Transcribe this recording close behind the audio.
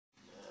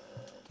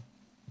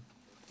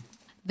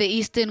The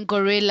eastern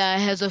gorilla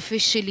has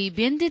officially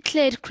been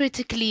declared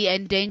critically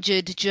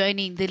endangered,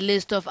 joining the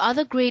list of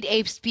other great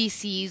ape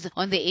species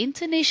on the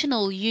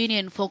International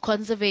Union for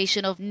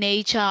Conservation of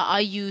Nature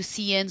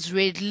IUCN's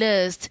Red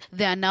List.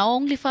 There are now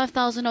only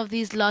 5,000 of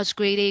these large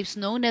great apes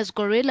known as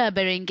gorilla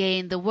berengei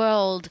in the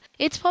world.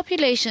 Its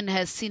population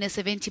has seen a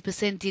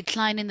 70%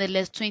 decline in the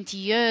last 20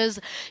 years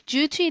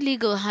due to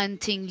illegal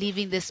hunting,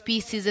 leaving the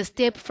species a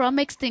step from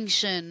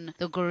extinction.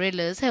 The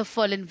gorillas have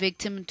fallen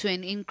victim to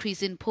an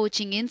increase in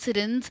poaching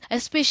incidents,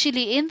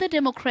 especially in the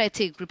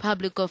Democratic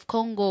Republic of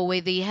Congo, where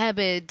they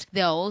habit.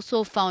 They are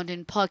also found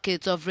in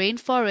pockets of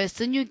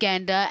rainforests in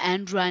Uganda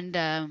and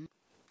Rwanda.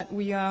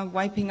 We are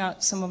wiping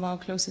out some of our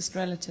closest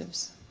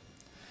relatives.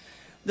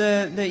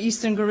 The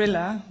eastern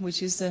gorilla,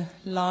 which is the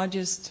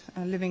largest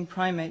living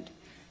primate,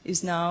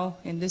 is now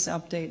in this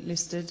update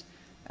listed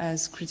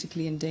as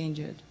critically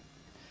endangered.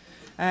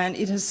 And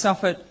it has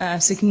suffered a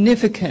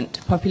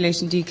significant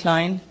population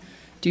decline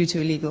due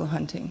to illegal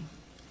hunting.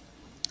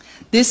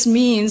 This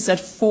means that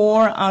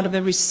 4 out of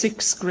every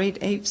 6 great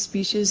ape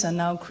species are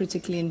now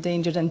critically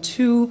endangered, and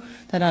 2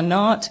 that are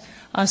not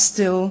are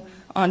still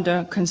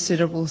under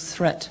considerable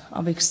threat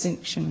of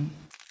extinction.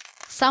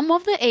 Some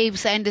of the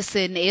apes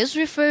Anderson is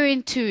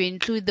referring to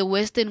include the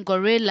western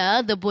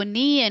gorilla, the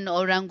Bornean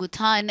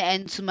orangutan,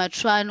 and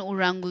Sumatran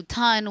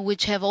orangutan,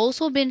 which have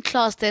also been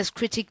classed as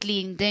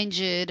critically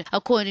endangered.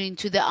 According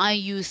to the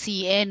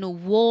IUCN,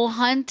 war,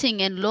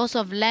 hunting, and loss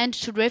of land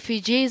to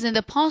refugees in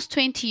the past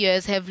 20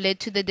 years have led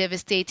to the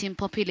devastating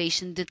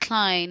population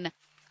decline.